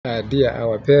Dear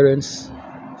our parents,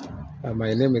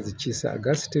 my name is Kissa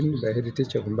Augustine, the head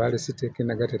teacher of Mbale City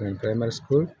Kindergarten and Primary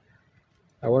School.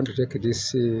 I want to take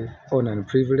this honor and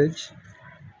privilege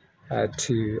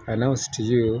to announce to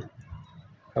you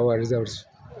our results,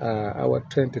 our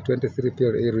 2023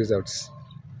 PLE results.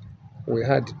 We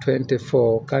had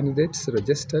 24 candidates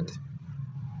registered.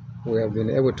 We have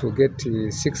been able to get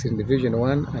 6 in Division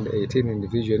 1 and 18 in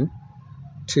Division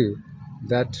 2.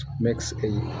 That makes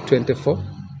a 24.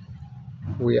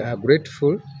 We are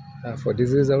grateful for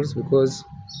these results because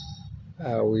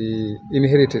we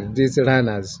inherited these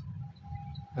learners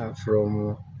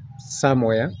from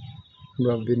somewhere who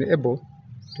have been able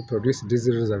to produce these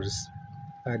results.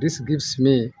 This gives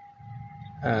me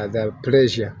the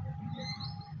pleasure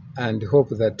and hope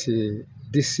that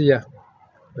this year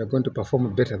we are going to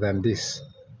perform better than this.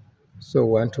 So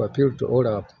we want to appeal to all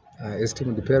our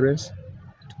esteemed parents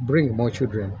to bring more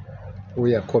children.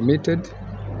 We are committed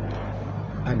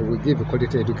and we give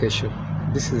quality education.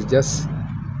 This is just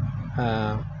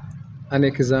an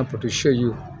example to show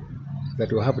you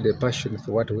that we have the passion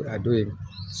for what we are doing.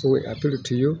 So we appeal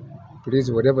to you, please,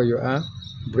 wherever you are,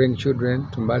 bring children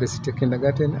to Mbale City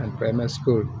Kindergarten and Primary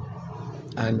School,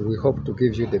 and we hope to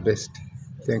give you the best.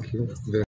 Thank you very much.